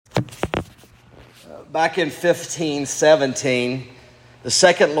Back in 1517, the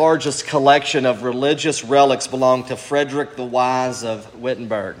second largest collection of religious relics belonged to Frederick the Wise of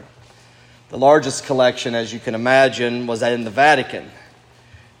Wittenberg. The largest collection, as you can imagine, was in the Vatican.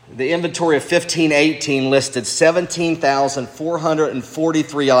 The inventory of 1518 listed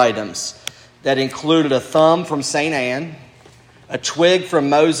 17,443 items that included a thumb from St. Anne, a twig from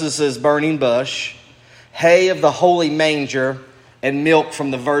Moses' burning bush, hay of the holy manger, and milk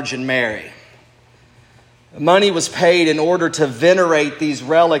from the Virgin Mary. Money was paid in order to venerate these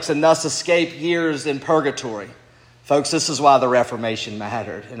relics and thus escape years in purgatory. Folks, this is why the Reformation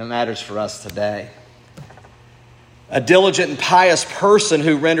mattered, and it matters for us today. A diligent and pious person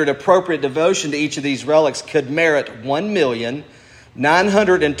who rendered appropriate devotion to each of these relics could merit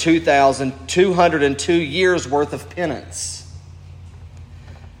 1,902,202 years worth of penance.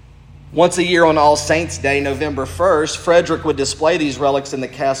 Once a year on All Saints' Day, November 1st, Frederick would display these relics in the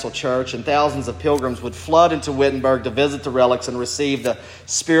castle church, and thousands of pilgrims would flood into Wittenberg to visit the relics and receive the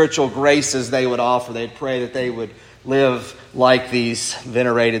spiritual graces they would offer. They'd pray that they would live like these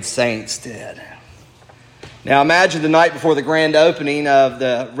venerated saints did. Now imagine the night before the grand opening of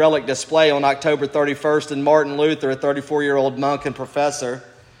the relic display on October 31st, and Martin Luther, a 34-year-old monk and professor,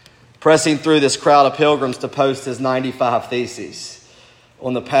 pressing through this crowd of pilgrims to post his 95 Theses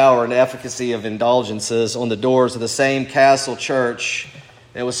on the power and efficacy of indulgences on the doors of the same castle church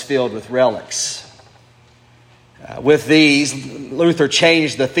that was filled with relics. With these, Luther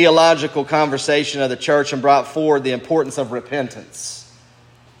changed the theological conversation of the church and brought forward the importance of repentance.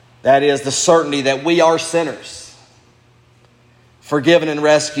 That is, the certainty that we are sinners, forgiven and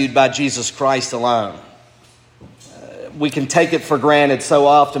rescued by Jesus Christ alone. We can take it for granted so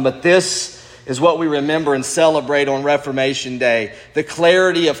often, but this is what we remember and celebrate on Reformation Day. The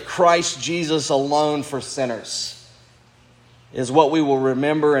clarity of Christ Jesus alone for sinners is what we will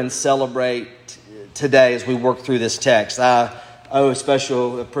remember and celebrate today as we work through this text. I owe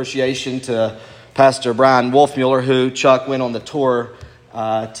special appreciation to Pastor Brian Wolfmuller, who Chuck went on the tour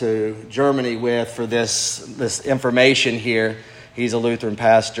to Germany with for this information here. He's a Lutheran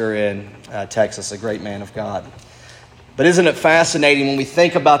pastor in Texas, a great man of God. But isn't it fascinating when we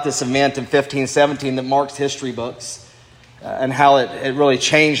think about this event in 1517 that marks history books and how it really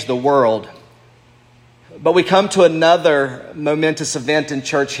changed the world? But we come to another momentous event in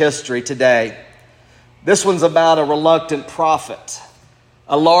church history today. This one's about a reluctant prophet,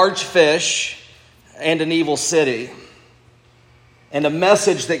 a large fish, and an evil city, and a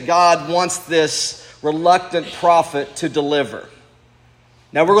message that God wants this reluctant prophet to deliver.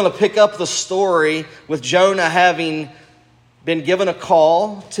 Now we're going to pick up the story with Jonah having been given a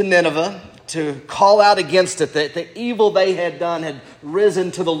call to Nineveh to call out against it, that the evil they had done had risen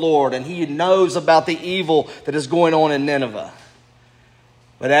to the Lord, and he knows about the evil that is going on in Nineveh.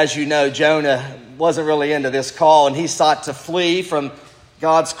 But as you know, Jonah wasn't really into this call, and he sought to flee from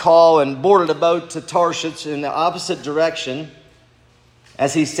God's call and boarded a boat to Tarshish in the opposite direction,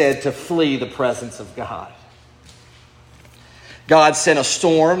 as he said, to flee the presence of God. God sent a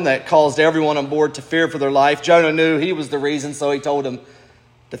storm that caused everyone on board to fear for their life. Jonah knew he was the reason, so he told him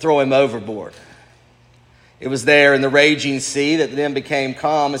to throw him overboard. It was there in the raging sea that then became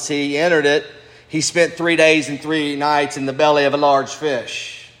calm. As he entered it, he spent 3 days and 3 nights in the belly of a large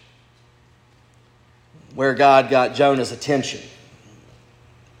fish, where God got Jonah's attention.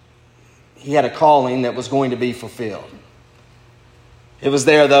 He had a calling that was going to be fulfilled. It was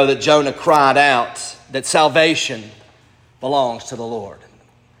there, though, that Jonah cried out that salvation belongs to the Lord.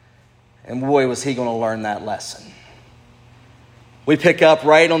 And boy, was he going to learn that lesson. We pick up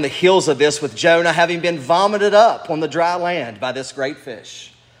right on the heels of this with Jonah having been vomited up on the dry land by this great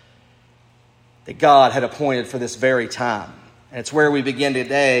fish that God had appointed for this very time. And it's where we begin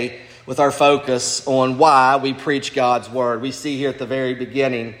today with our focus on why we preach God's word. We see here at the very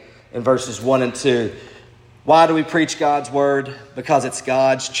beginning in verses 1 and 2. Why do we preach God's word? Because it's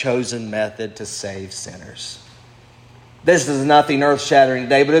God's chosen method to save sinners. This is nothing earth-shattering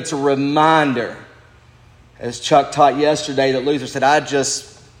today, but it's a reminder, as Chuck taught yesterday, that Luther said, I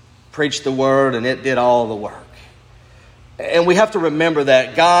just preached the word and it did all the work. And we have to remember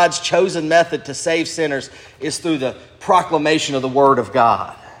that God's chosen method to save sinners is through the proclamation of the word of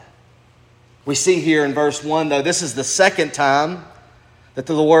God. We see here in verse 1, though, this is the second time that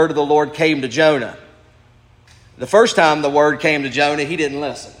the word of the Lord came to Jonah. The first time the word came to Jonah, he didn't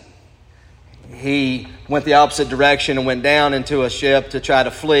listen. He went the opposite direction and went down into a ship to try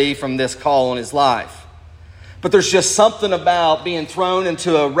to flee from this call on his life. But there's just something about being thrown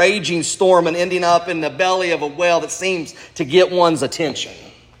into a raging storm and ending up in the belly of a whale that seems to get one's attention.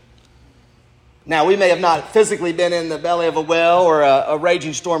 Now, we may have not physically been in the belly of a whale or a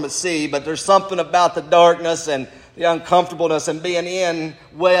raging storm at sea, but there's something about the darkness and the uncomfortableness and being in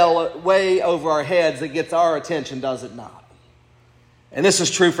way over our heads that gets our attention, does it not? And this is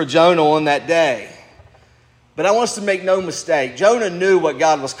true for Jonah on that day. But I want us to make no mistake. Jonah knew what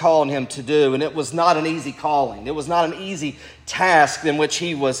God was calling him to do, and it was not an easy calling. It was not an easy task in which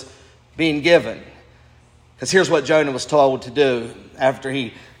he was being given. Because here's what Jonah was told to do after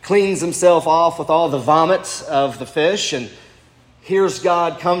he cleans himself off with all the vomit of the fish and hears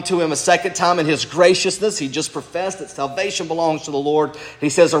God come to him a second time in his graciousness. He just professed that salvation belongs to the Lord. He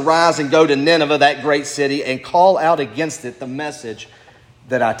says, arise and go to Nineveh, that great city, and call out against it the message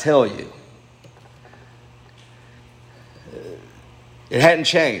that I tell you. It hadn't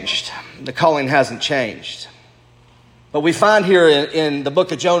changed. The calling hasn't changed. But we find here in the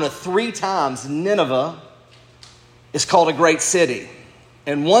book of Jonah 3 times Nineveh is called a great city.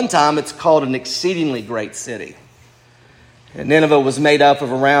 And one time it's called an exceedingly great city. And Nineveh was made up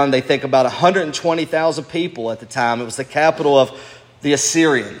of around, they think, about 120,000 people at the time. It was the capital of the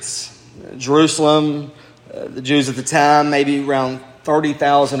Assyrians. Jerusalem, the Jews at the time, maybe around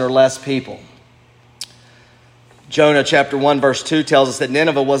 30,000 or less people. Jonah chapter 1 verse 2 tells us that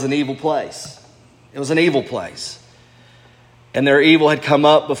Nineveh was an evil place. It was an evil place. And their evil had come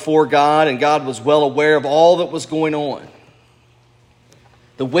up before God, and God was well aware of all that was going on.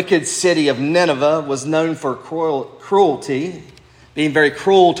 The wicked city of Nineveh was known for cruelty, being very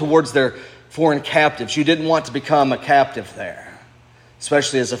cruel towards their foreign captives. You didn't want to become a captive there,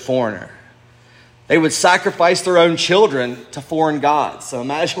 especially as a foreigner. They would sacrifice their own children to foreign gods. So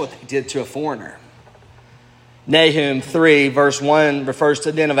imagine what they did to a foreigner. Nahum 3 verse 1 refers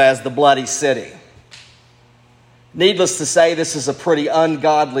to Nineveh as the bloody city. Needless to say, this is a pretty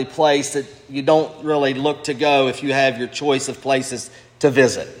ungodly place that you don't really look to go if you have your choice of places to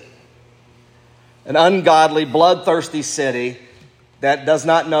visit. An ungodly, bloodthirsty city that does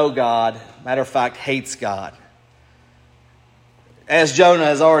not know God, matter of fact, hates God. As Jonah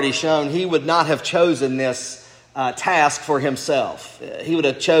has already shown, he would not have chosen this task for himself. He would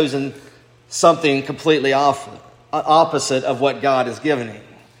have chosen something completely opposite of what God has given him.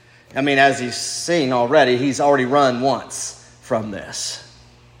 I mean, as he's seen already, he's already run once from this.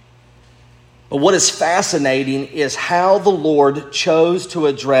 But what is fascinating is how the Lord chose to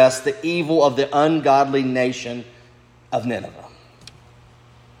address the evil of the ungodly nation of Nineveh.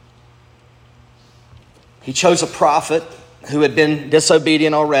 He chose a prophet who had been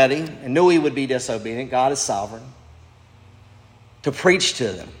disobedient already and knew he would be disobedient. God is sovereign. To preach to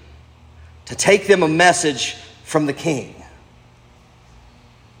them, to take them a message from the king.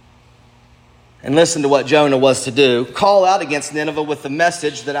 And listen to what Jonah was to do. Call out against Nineveh with the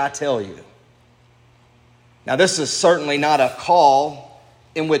message that I tell you. Now, this is certainly not a call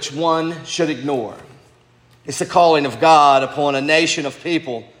in which one should ignore. It's the calling of God upon a nation of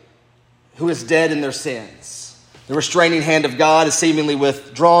people who is dead in their sins. The restraining hand of God is seemingly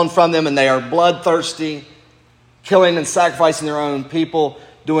withdrawn from them, and they are bloodthirsty, killing and sacrificing their own people,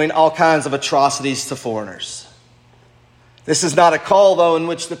 doing all kinds of atrocities to foreigners. This is not a call, though, in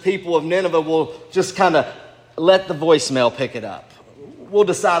which the people of Nineveh will just kind of let the voicemail pick it up. We'll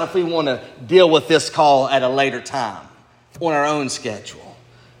decide if we want to deal with this call at a later time on our own schedule.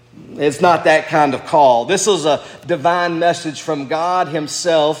 It's not that kind of call. This is a divine message from God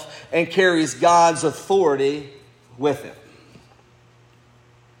himself and carries God's authority with it.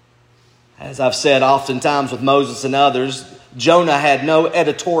 As I've said oftentimes with Moses and others, Jonah had no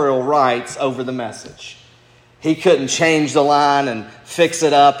editorial rights over the message. He couldn't change the line and fix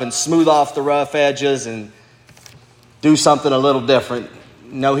it up and smooth off the rough edges and do something a little different.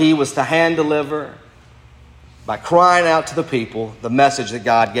 No, he was to hand deliver by crying out to the people the message that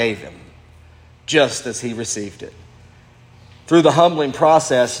God gave him, just as he received it. Through the humbling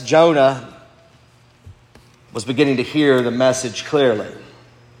process, Jonah was beginning to hear the message clearly.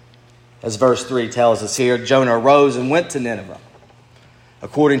 As verse 3 tells us here, Jonah arose and went to Nineveh,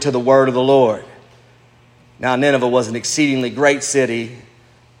 according to the word of the Lord. Now Nineveh was an exceedingly great city,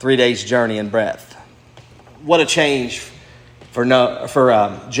 3 days' journey in breadth. What a change for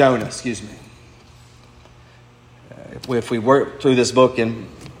Jonah, If we work through this book in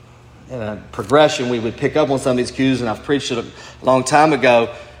a progression, we would pick up on some of these cues, and I've preached it a long time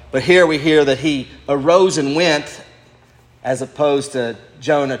ago. But here we hear that he arose and went, as opposed to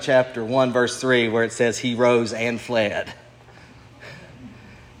Jonah chapter 1, verse 3, where it says he rose and fled.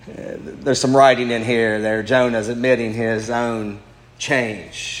 There's some writing in here there. Jonah's admitting his own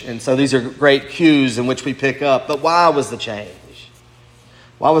change. And so these are great cues in which we pick up. But why was the change?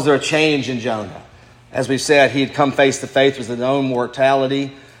 Why was there a change in Jonah? As we've said, he had come face to face with his own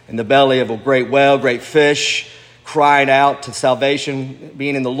mortality in the belly of a great whale, great fish, crying out to salvation,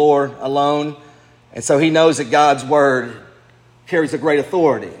 being in the Lord alone. And so he knows that God's word carries a great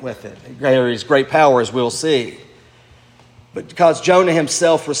authority with it. It carries great power, as we'll see. But because Jonah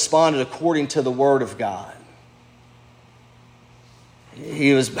himself responded according to the word of God.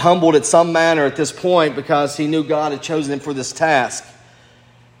 He was humbled at some manner at this point because he knew God had chosen him for this task.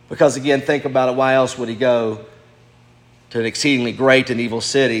 Because again, think about it, why else would he go to an exceedingly great and evil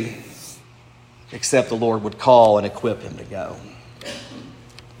city except the Lord would call and equip him to go?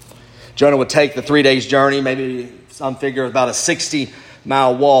 Jonah would take the 3 days journey, maybe some figure about a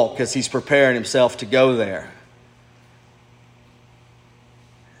 60-mile walk as he's preparing himself to go there.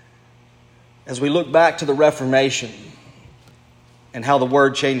 As we look back to the Reformation and how the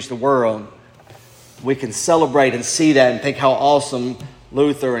word changed the world, we can celebrate and see that and think how awesome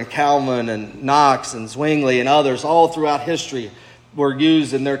Luther and Calvin and Knox and Zwingli and others all throughout history were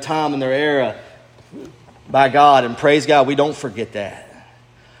used in their time and their era by God. And praise God, we don't forget that.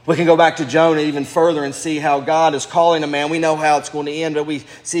 We can go back to Jonah even further and see how God is calling a man. We know how it's going to end, but we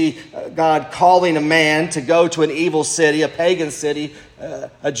see God calling a man to go to an evil city, a pagan city,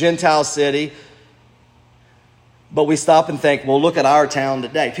 a Gentile city. But we stop and think, well, look at our town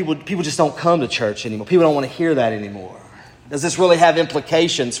today. People just don't come to church anymore. People don't want to hear that anymore. Does this really have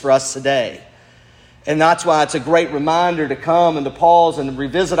implications for us today? And that's why it's a great reminder to come and to pause and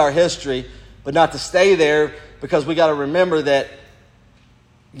revisit our history, but not to stay there, because we got to remember that,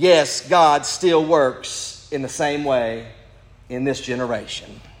 yes, God still works in the same way in this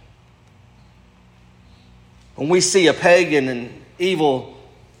generation. When we see a pagan and evil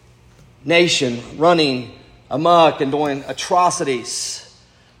nation running amok and doing atrocities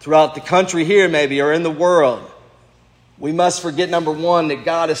throughout the country here maybe, or in the world, we must forget, number one, that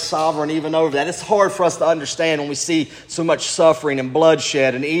God is sovereign even over that. It's hard for us to understand when we see so much suffering and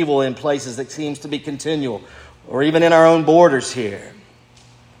bloodshed and evil in places that seems to be continual, or even in our own borders here.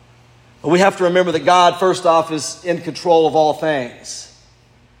 But we have to remember that God, first off, is in control of all things.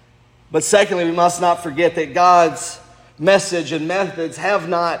 But secondly, we must not forget that God's message and methods have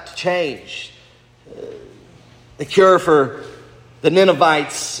not changed. The cure for the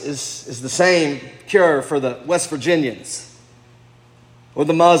Ninevites is the same cure for the West Virginians, or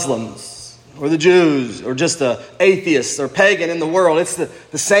the Muslims, or the Jews, or just the atheists or pagan in the world. It's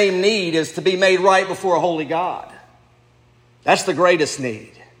the same need as to be made right before a holy God. That's the greatest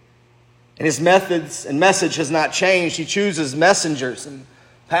need. And his methods and message has not changed. He chooses messengers and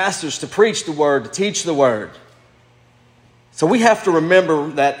pastors to preach the word, to teach the word. So we have to remember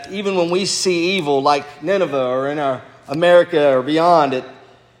that even when we see evil like Nineveh or in our America or beyond,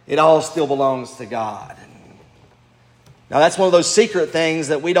 it all still belongs to God. Now that's one of those secret things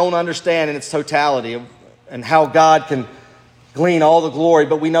that we don't understand in its totality, and how God can glean all the glory,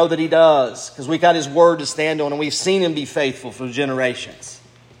 but we know that he does, because we got his word to stand on, and we've seen him be faithful for generations.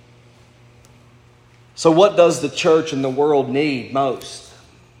 So what does the church and the world need most?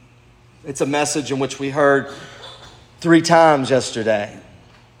 It's a message in which we heard 3 times yesterday.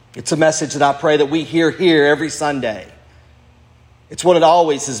 It's a message that I pray that we hear here every Sunday. It's what it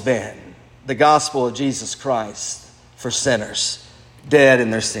always has been. The gospel of Jesus Christ for sinners, dead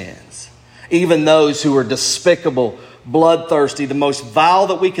in their sins. Even those who are despicable, bloodthirsty, the most vile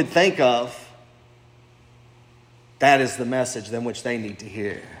that we could think of, that is the message in which they need to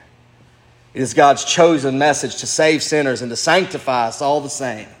hear. It is God's chosen message to save sinners and to sanctify us all the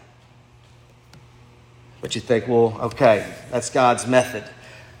same. But you think, well, okay, that's God's method.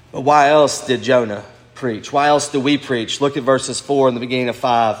 But why else did Jonah preach? Why else do we preach? Look at verses 4 and the beginning of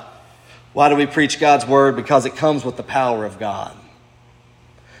 5. Why do we preach God's word? Because it comes with the power of God.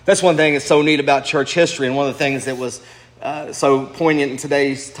 That's one thing that's so neat about church history, and one of the things that was so poignant in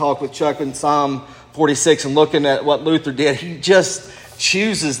today's talk with Chuck in Psalm 46 and looking at what Luther did. He just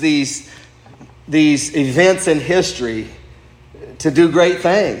chooses these events in history to do great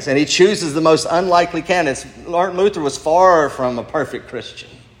things, and he chooses the most unlikely candidates. Martin Luther was far from a perfect Christian.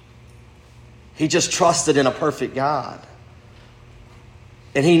 He just trusted in a perfect God.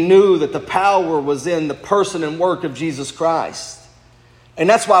 And he knew that the power was in the person and work of Jesus Christ. And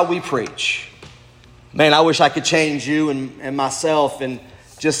that's why we preach. Man, I wish I could change you and myself in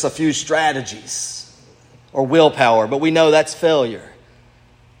just a few strategies or willpower, but we know that's failure.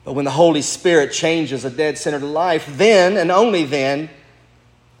 But when the Holy Spirit changes a dead sinner to life, then and only then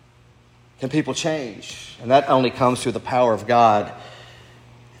can people change. And that only comes through the power of God.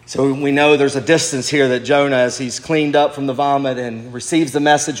 So we know there's a distance here that Jonah, as he's cleaned up from the vomit and receives the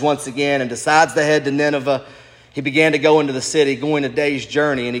message once again and decides to head to Nineveh, he began to go into the city, going a day's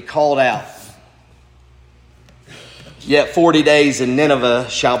journey, and he called out. Yet 40 days and Nineveh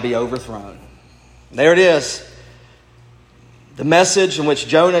shall be overthrown. There it is. The message in which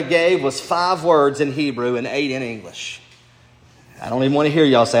Jonah gave was 5 words in Hebrew and 8 in English. I don't even want to hear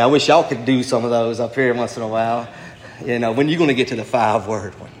y'all say, I wish y'all could do some of those up here once in a while. You know, when are you going to get to the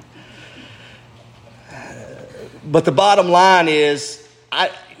 5-word one? But the bottom line is,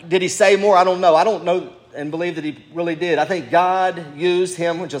 did he say more? I don't know. I don't know and believe that he really did. I think God used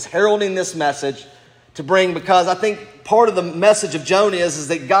him just heralding this message to bring, because I think part of the message of Jonah is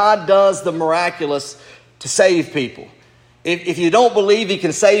that God does the miraculous to save people. If you don't believe he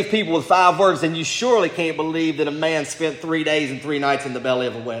can save people with 5 words, then you surely can't believe that a man spent 3 days and 3 nights in the belly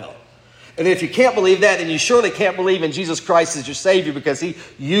of a whale. And if you can't believe that, then you surely can't believe in Jesus Christ as your Savior, because he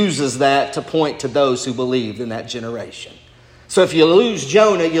uses that to point to those who believed in that generation. So if you lose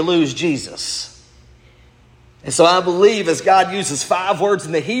Jonah, you lose Jesus. And so I believe as God uses 5 words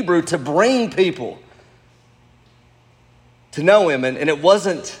in the Hebrew to bring people to know him. And it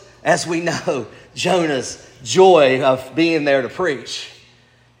wasn't, as we know, Jonah's joy of being there to preach.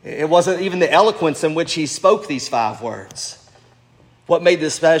 It wasn't even the eloquence in which he spoke these 5 words. What made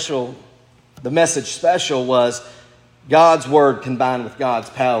this special, the message special, was God's word combined with God's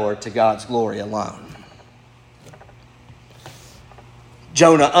power to God's glory alone.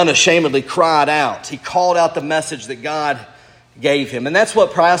 Jonah unashamedly cried out. He called out the message that God gave him. And that's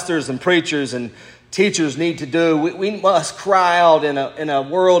what pastors and preachers and teachers need to do. We must cry out in a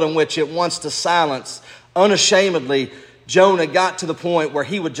world in which it wants to silence. Unashamedly, Jonah got to the point where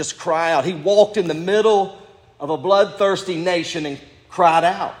he would just cry out. He walked in the middle of a bloodthirsty nation and cried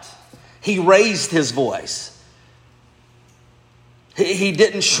out. He raised his voice. He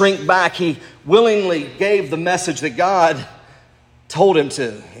didn't shrink back. He willingly gave the message that God told him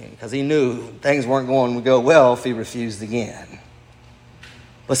to, because he knew things weren't going to go well if he refused again.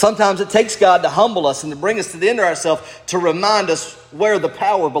 But sometimes it takes God to humble us and to bring us to the end of ourselves, to remind us where the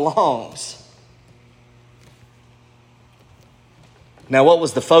power belongs. Now, what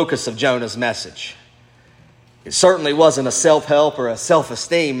was the focus of Jonah's message? It certainly wasn't a self-help or a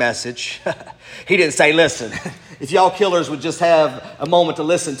self-esteem message. He didn't say, listen, if y'all killers would just have a moment to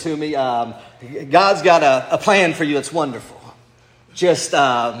listen to me, God's got a plan for you. It's wonderful. Just,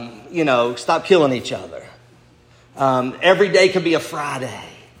 stop killing each other. Every day can be a Friday.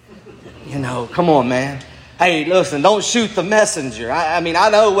 Come on, man. Hey, listen, don't shoot the messenger. I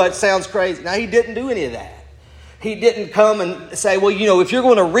know what sounds crazy. Now, he didn't do any of that. He didn't come and say, well, if you're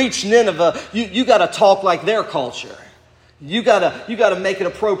going to reach Nineveh, you got to talk like their culture. You got to make it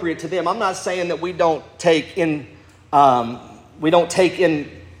appropriate to them. I'm not saying that we don't take in our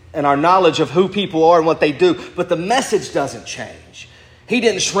knowledge of who people are and what they do, but the message doesn't change. He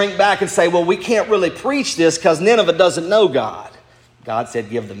didn't shrink back and say, well, we can't really preach this because Nineveh doesn't know God. God said,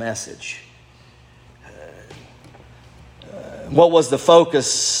 give the message. What was the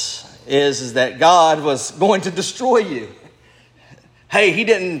focus is that God was going to destroy you. Hey, he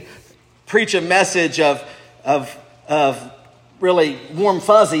didn't preach a message of really warm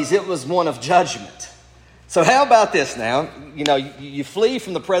fuzzies. It was one of judgment. So how about this now? You flee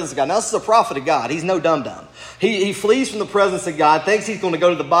from the presence of God. Now, this is a prophet of God. He's no dum-dum. He flees from the presence of God, thinks he's going to go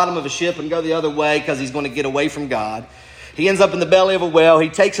to the bottom of a ship and go the other way because he's going to get away from God. He ends up in the belly of a whale. He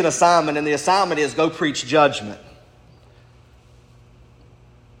takes an assignment, and the assignment is go preach judgment.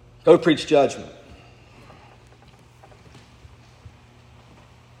 Go preach judgment.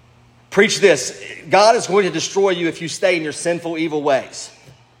 Preach this. God is going to destroy you if you stay in your sinful, evil ways.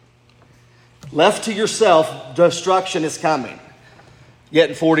 Left to yourself, destruction is coming. Yet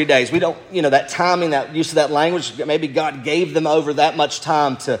in 40 days. We don't, that timing, that use of that language, maybe God gave them over that much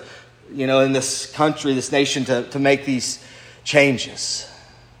time to, in this country, this nation, to make these changes.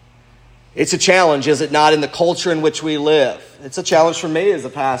 It's a challenge, is it not, in the culture in which we live? It's a challenge for me as a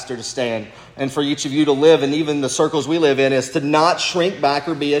pastor to stand, and for each of you to live, and even the circles we live in, is to not shrink back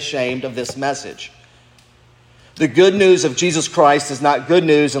or be ashamed of this message. The good news of Jesus Christ is not good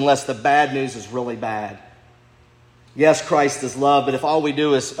news unless the bad news is really bad. Yes, Christ is love, but if all we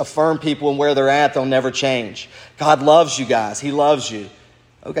do is affirm people and where they're at, they'll never change. God loves you guys. He loves you.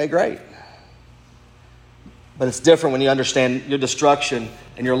 Okay, great. But it's different when you understand your destruction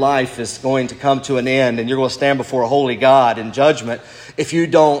and your life is going to come to an end, and you're going to stand before a holy God in judgment if you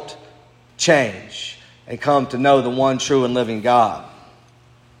don't change and come to know the one true and living God.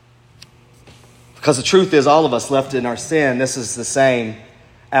 Because the truth is, all of us left in our sin, this is the same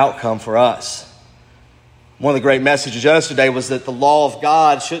outcome for us. One of the great messages yesterday was that the law of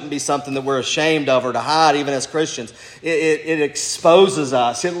God shouldn't be something that we're ashamed of or to hide, even as Christians. It exposes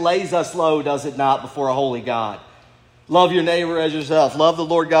us. It lays us low, does it not, before a holy God. Love your neighbor as yourself. Love the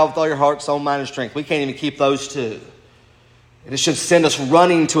Lord God with all your heart, soul, mind, and strength. We can't even keep those two. It should send us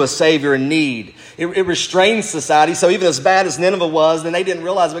running to a Savior in need. It restrains society. So even as bad as Nineveh was, then they didn't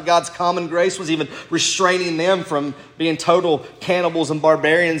realize that God's common grace was even restraining them from being total cannibals and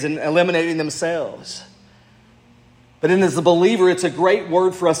barbarians and eliminating themselves. But then as a believer, it's a great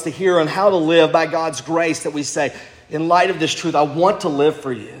word for us to hear on how to live by God's grace, that we say, in light of this truth, I want to live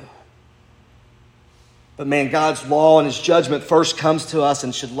for you. But man, God's law and his judgment first comes to us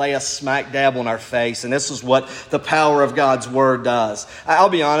and should lay us smack dab on our face. And this is what the power of God's word does. I'll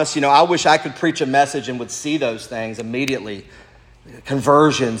be honest, I wish I could preach a message and would see those things immediately.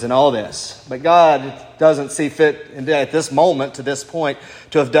 Conversions and all this. But God doesn't see fit at this moment, to this point,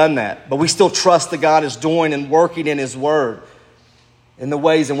 to have done that. But we still trust that God is doing and working in his word in the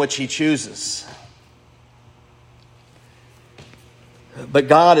ways in which he chooses. But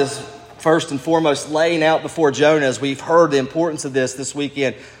God is first and foremost laying out before Jonah, as we've heard the importance of this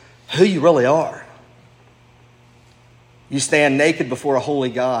weekend, who you really are. You stand naked before a holy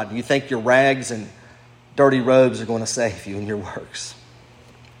God. You think your rags and dirty robes are going to save you in your works.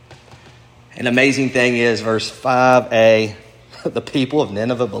 An amazing thing is, verse 5a, the people of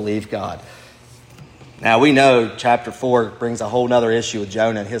Nineveh believed God. Now we know chapter 4 brings a whole other issue with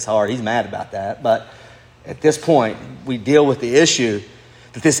Jonah in his heart. He's mad about that. But at this point, we deal with the issue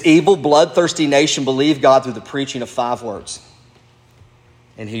that this evil, bloodthirsty nation believed God through the preaching of 5 words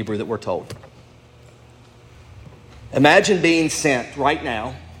in Hebrew that we're told. Imagine being sent right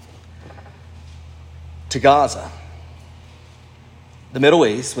now to Gaza, the Middle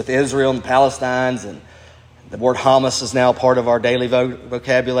East, with Israel and the Palestinians, and the word Hamas is now part of our daily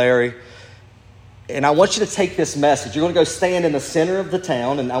vocabulary. And I want you to take this message. You're going to go stand in the center of the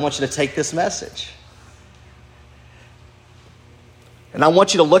town, and I want you to take this message. And I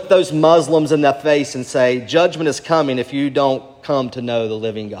want you to look those Muslims in the face and say, judgment is coming if you don't come to know the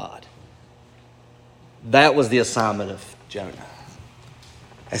living God. That was the assignment of Jonah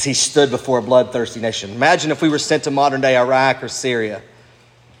as he stood before a bloodthirsty nation. Imagine if we were sent to modern-day Iraq or Syria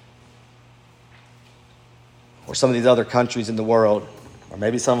or some of these other countries in the world, or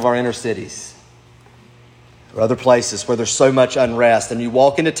maybe some of our inner cities or other places where there's so much unrest, and you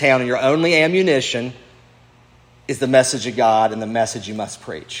walk into town and your only ammunition is the message of God and the message you must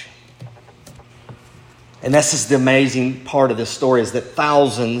preach. And this is the amazing part of this story, is that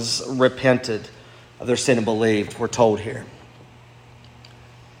thousands repented of their sin and believed, we're told here.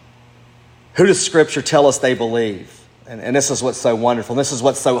 Who does Scripture tell us they believe? And this is what's so wonderful. And this is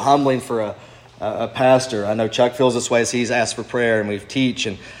what's so humbling for a pastor. I know Chuck feels this way as he's asked for prayer and we teach.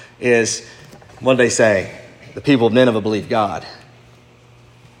 And is, what did they say? The people of Nineveh believe God.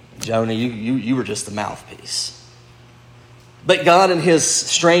 Jonah, you were just the mouthpiece. But God, in his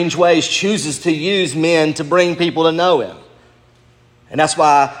strange ways, chooses to use men to bring people to know him. And that's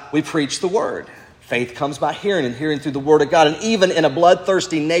why we preach the word. Faith comes by hearing, and hearing through the word of God. And even in a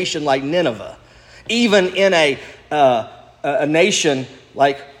bloodthirsty nation like Nineveh, even in a nation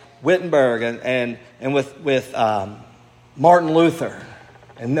like Wittenberg and with Martin Luther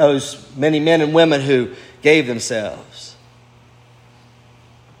and those many men and women who gave themselves,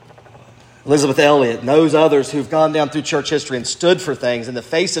 Elizabeth Elliot and those others who've gone down through church history and stood for things in the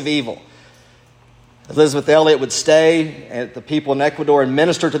face of evil. Elizabeth Elliot would stay at the people in Ecuador and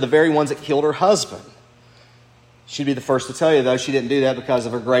minister to the very ones that killed her husband. She'd be the first to tell you, though, she didn't do that because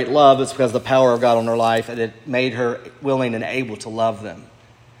of her great love. It's because of the power of God on her life, and it made her willing and able to love them.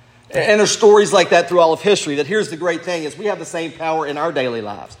 And there's stories like that through all of history. That here's the great thing, is we have the same power in our daily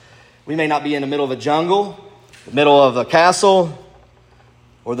lives. We may not be in the middle of a jungle, the middle of a castle,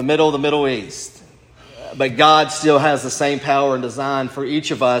 or the middle of the Middle East. But God still has the same power and design for each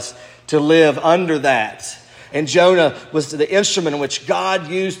of us to live under that. And Jonah was the instrument in which God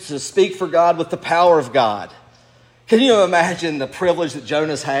used to speak for God with the power of God. Can you imagine the privilege that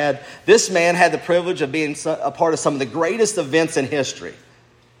Jonah's had? This man had the privilege of being a part of some of the greatest events in history.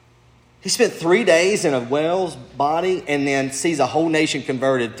 He spent 3 days in a whale's body and then sees a whole nation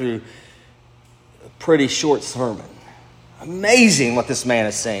converted through a pretty short sermon. Amazing what this man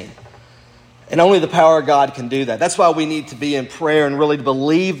has seen. And only the power of God can do that. That's why we need to be in prayer and really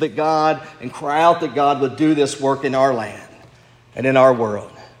believe that God and cry out that God would do this work in our land and in our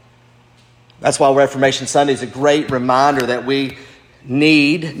world. That's why Reformation Sunday is a great reminder that we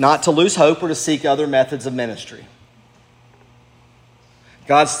need not to lose hope or to seek other methods of ministry.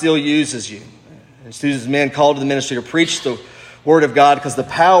 God still uses you. He uses men called to the ministry to preach the word of God, because the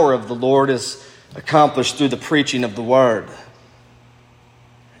power of the Lord is accomplished through the preaching of the word.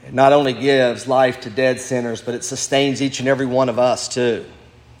 It not only gives life to dead sinners, but it sustains each and every one of us too.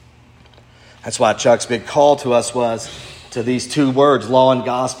 That's why Chuck's big call to us was to these two words, law and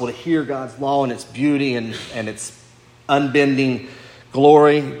gospel, to hear God's law and its beauty and its unbending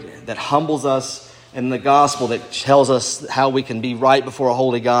glory that humbles us, and the gospel that tells us how we can be right before a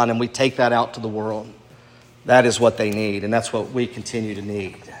holy God, and we take that out to the world. That is what they need, and that's what we continue to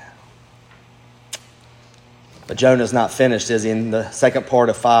need. But Jonah's not finished, is he? In the second part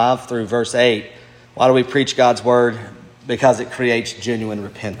of 5 through verse 8, why do we preach God's word? Because it creates genuine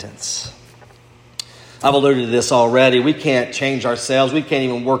repentance. I've alluded to this already. We can't change ourselves. We can't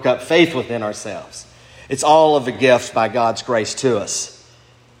even work up faith within ourselves. It's all of a gift by God's grace to us.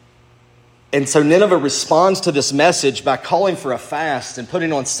 And so Nineveh responds to this message by calling for a fast and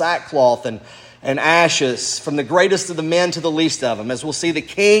putting on sackcloth and ashes, from the greatest of the men to the least of them, as we'll see, the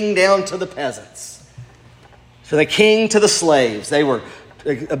king down to the peasants. From the king to the slaves, they were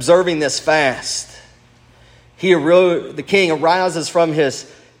observing this fast. The king arises from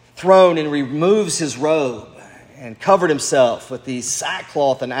his throne and removes his robe and covered himself with these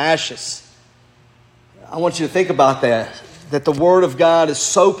sackcloth and ashes. I want you to think about that the word of God is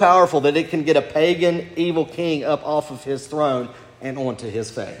so powerful that it can get a pagan, evil king up off of his throne and onto his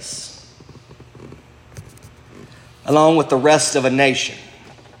face, along with the rest of a nation.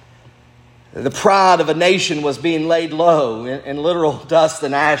 The pride of a nation was being laid low in literal dust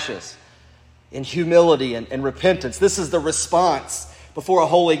and ashes, in humility and repentance. This is the response before a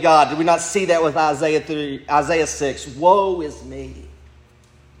holy God. Did we not see that with Isaiah 6? Woe is me.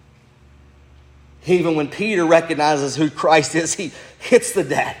 Even when Peter recognizes who Christ is, he hits the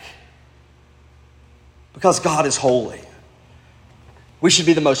deck. Because God is holy. We should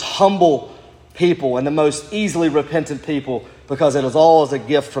be the most humble people and the most easily repentant people, because it is all as a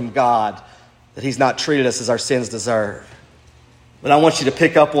gift from God that he's not treated us as our sins deserve. But I want you to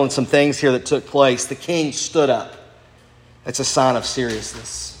pick up on some things here that took place. The king stood up. It's a sign of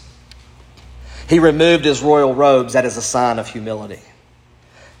seriousness. He removed his royal robes. That is a sign of humility.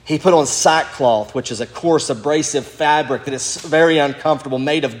 He put on sackcloth, which is a coarse, abrasive fabric that is very uncomfortable,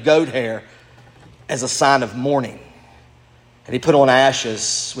 made of goat hair, as a sign of mourning. And he put on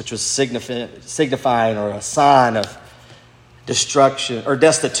ashes, which was signifying or a sign of destruction or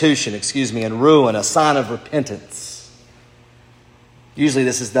destitution, and ruin, a sign of repentance. Usually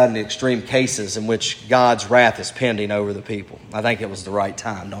this is done in extreme cases in which God's wrath is pending over the people. I think it was the right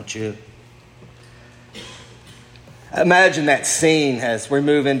time, don't you? Imagine that scene as we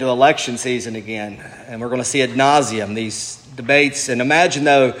move into election season again, and we're going to see ad nauseum these debates. And imagine,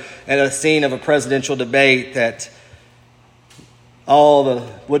 though, at a scene of a presidential debate, that all the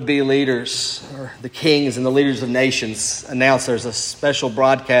would-be leaders, or the kings and the leaders of nations, announce there's a special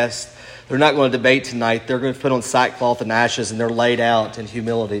broadcast. They're not going to debate tonight. They're going to put on sackcloth and ashes, and they're laid out in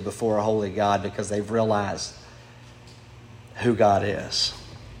humility before a holy God, because they've realized who God is.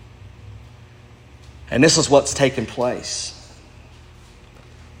 And this is what's taken place.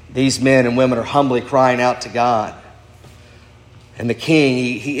 These men and women are humbly crying out to God. And the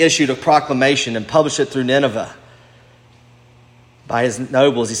king, he issued a proclamation and published it through Nineveh by his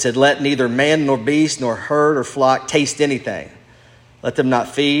nobles. He said, "Let neither man nor beast nor herd or flock taste anything. Let them not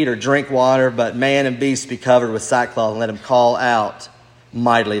feed or drink water, but man and beast be covered with sackcloth, and let him call out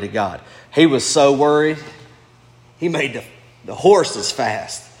mightily to God." He was so worried. He made the horses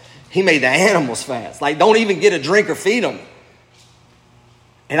fast. He made the animals fast. Like, don't even get a drink or feed them.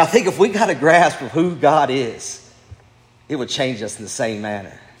 And I think if we got a grasp of who God is, it would change us in the same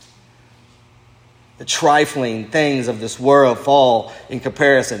manner. The trifling things of this world fall in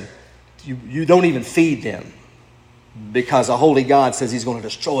comparison. You don't even feed them, because a holy God says he's going to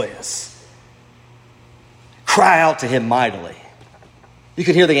destroy us. Cry out to him mightily. You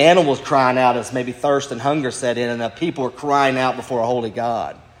could hear the animals crying out as maybe thirst and hunger set in, and the people are crying out before a holy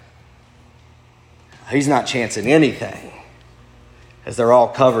God. He's not chancing anything, as they're all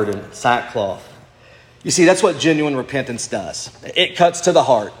covered in sackcloth. You see, that's what genuine repentance does. It cuts to the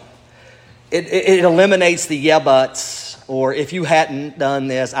heart. It eliminates the yeah buts, or if you hadn't done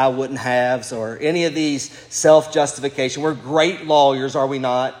this, I wouldn't have, or any of these self-justification. We're great lawyers, are we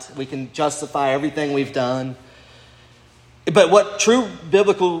not? We can justify everything we've done. But what true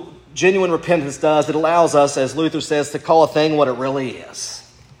biblical genuine repentance does, it allows us, as Luther says, to call a thing what it really is.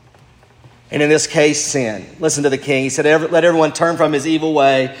 And in this case, sin. Listen to the king. He said, "Let everyone turn from his evil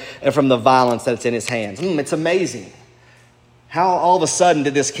way and from the violence that's in his hands." It's amazing. How all of a sudden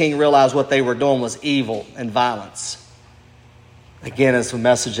did this king realize what they were doing was evil and violence? Again, as the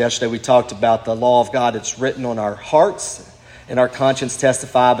message yesterday, we talked about the law of God. It's written on our hearts and our conscience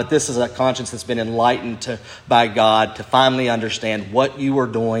testify. But this is a conscience that's been enlightened by God to finally understand what you are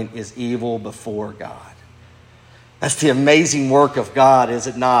doing is evil before God. That's the amazing work of God, is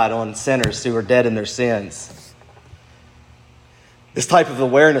it not, on sinners who are dead in their sins. This type of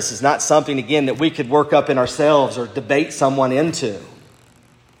awareness is not something, again, that we could work up in ourselves or debate someone into.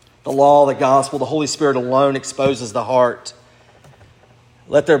 The law, the gospel, the Holy Spirit alone exposes the heart.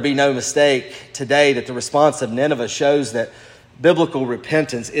 Let there be no mistake today that the response of Nineveh shows that biblical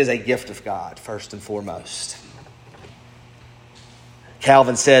repentance is a gift of God, first and foremost.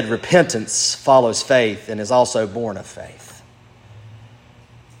 Calvin said, repentance follows faith and is also born of faith.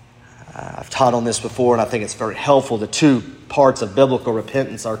 I've taught on this before, and I think it's very helpful. The two parts of biblical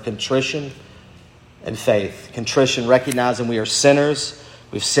repentance are contrition and faith. Contrition, recognizing we are sinners.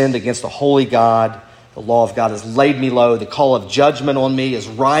 We've sinned against a holy God. The law of God has laid me low. The call of judgment on me is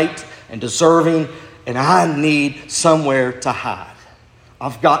right and deserving, and I need somewhere to hide.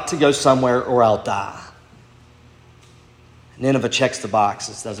 I've got to go somewhere or I'll die. Nineveh checks the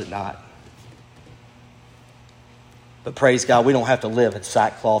boxes, does it not? But praise God, we don't have to live in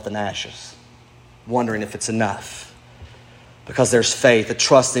sackcloth and ashes, wondering if it's enough. Because there's faith, a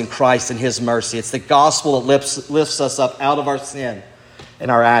trust in Christ and His mercy. It's the gospel that lifts us up out of our sin and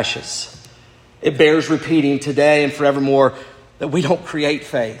our ashes. It bears repeating today and forevermore that we don't create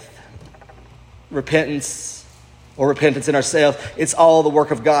faith. Repentance in ourselves, it's all the work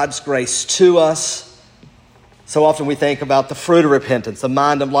of God's grace to us. So often we think about the fruit of repentance, the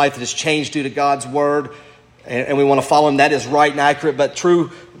mind and life that is changed due to God's word, and we want to follow Him. That is right and accurate, but true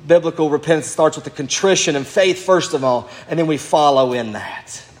biblical repentance starts with the contrition and faith first of all, and then we follow in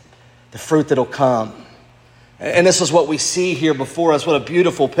that, the fruit that'll come. And this is what we see here before us. What a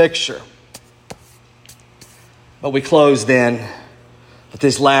beautiful picture. But we close then with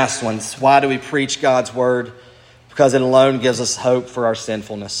these last ones. Why do we preach God's word? Because it alone gives us hope for our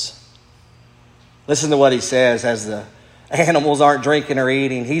sinfulness. Listen to what he says as the animals aren't drinking or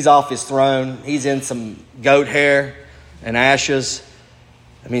eating. He's off his throne. He's in some goat hair and ashes.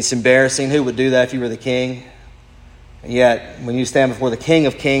 I mean, it's embarrassing. Who would do that if you were the king? And yet, when you stand before the King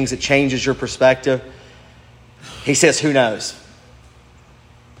of Kings, it changes your perspective. He says, who knows?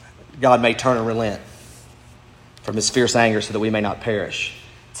 God may turn and relent from His fierce anger so that we may not perish.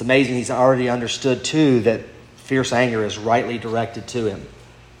 It's amazing He's already understood, too, that fierce anger is rightly directed to Him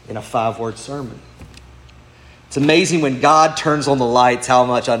in a 5-word sermon. It's amazing when God turns on the lights how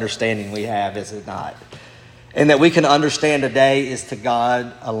much understanding we have, is it not? And that we can understand today is to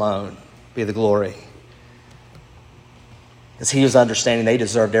God alone be the glory. As He was understanding, they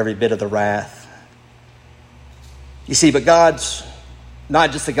deserved every bit of the wrath. You see, but God's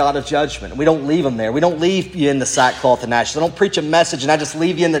not just a God of judgment. We don't leave Him there. We don't leave you in the sackcloth and ashes. I don't preach a message and I just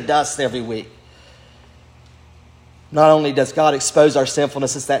leave you in the dust every week. Not only does God expose our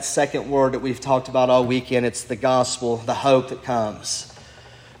sinfulness, it's that second word that we've talked about all weekend. It's the gospel, the hope that comes.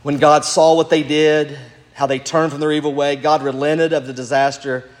 When God saw what they did, how they turned from their evil way, God relented of the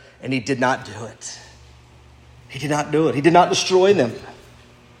disaster, and He did not do it. He did not do it. He did not destroy them.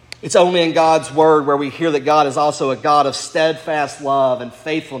 It's only in God's word where we hear that God is also a God of steadfast love and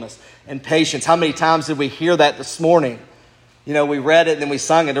faithfulness and patience. How many times did we hear that this morning? You know, we read it and then we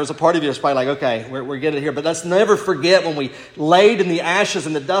sung it. There was a part of you that's probably like, okay, we're getting it here. But let's never forget when we laid in the ashes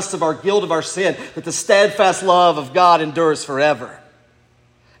and the dust of our guilt of our sin, that the steadfast love of God endures forever.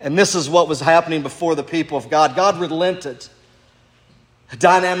 And this is what was happening before the people of God. God relented. A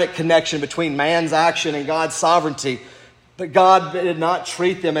dynamic connection between man's action and God's sovereignty. But God did not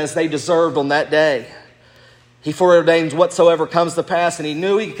treat them as they deserved on that day. He foreordains whatsoever comes to pass, and He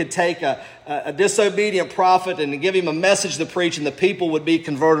knew He could take a disobedient prophet and give him a message to preach, and the people would be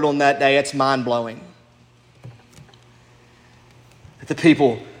converted on that day. It's mind-blowing. That the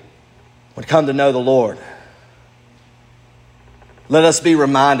people would come to know the Lord. Let us be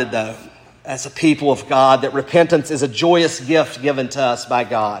reminded, though, as a people of God, that repentance is a joyous gift given to us by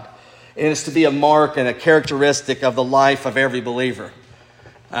God. And it's to be a mark and a characteristic of the life of every believer.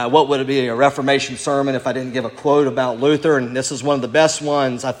 What would it be, a Reformation sermon, if I didn't give a quote about Luther? And this is one of the best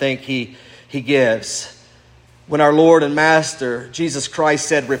ones I think he gives. When our Lord and Master, Jesus Christ,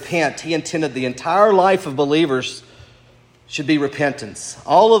 said, repent, He intended the entire life of believers should be repentance.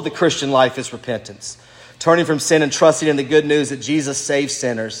 All of the Christian life is repentance. Turning from sin and trusting in the good news that Jesus saves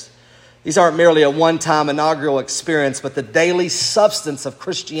sinners. These aren't merely a one-time inaugural experience, but the daily substance of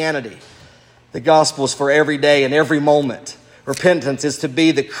Christianity. The gospel is for every day and every moment. Repentance is to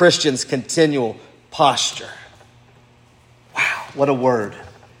be the Christian's continual posture. Wow, what a word.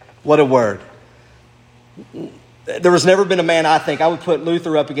 What a word. There has never been a man, I think, I would put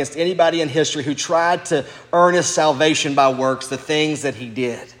Luther up against anybody in history who tried to earn his salvation by works, the things that he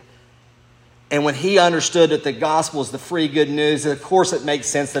did. And when he understood that the gospel is the free good news, of course it makes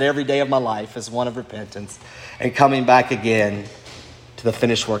sense that every day of my life is one of repentance and coming back again to the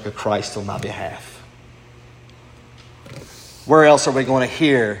finished work of Christ on my behalf. Where else are we going to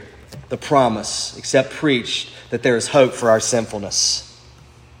hear the promise except preached that there is hope for our sinfulness?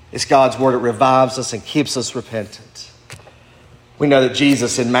 It's God's word. It revives us and keeps us repentant. We know that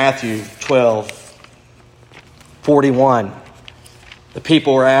Jesus in Matthew 12:41, the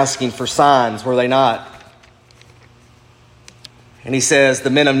people were asking for signs, were they not? And he says,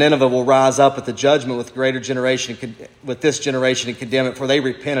 the men of Nineveh will rise up at the judgment with this generation and condemn it, for they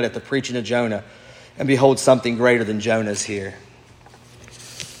repented at the preaching of Jonah. And behold, something greater than Jonah is here.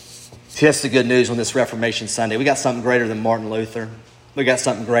 See, that's the good news on this Reformation Sunday. We got something greater than Martin Luther. We got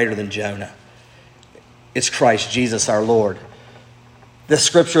something greater than Jonah. It's Christ Jesus our Lord. This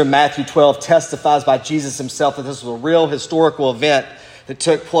scripture in Matthew 12 testifies by Jesus himself that this was a real historical event that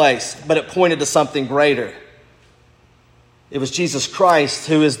took place, but it pointed to something greater. It was Jesus Christ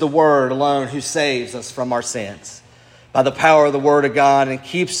who is the Word alone who saves us from our sins by the power of the Word of God and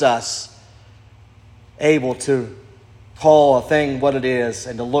keeps us able to call a thing what it is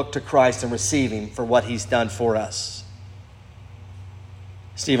and to look to Christ and receive him for what he's done for us.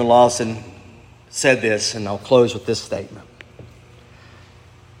 Stephen Lawson said this, and I'll close with this statement.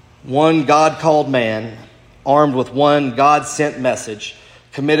 One God-called man, armed with one God-sent message,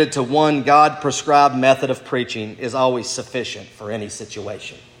 committed to one God-prescribed method of preaching, is always sufficient for any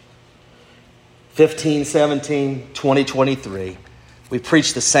situation. 1517, 2023, we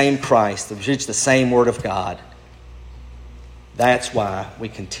preach the same Christ, we preach the same Word of God. That's why we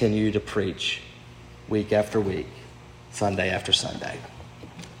continue to preach week after week, Sunday after Sunday.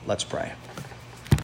 Let's pray.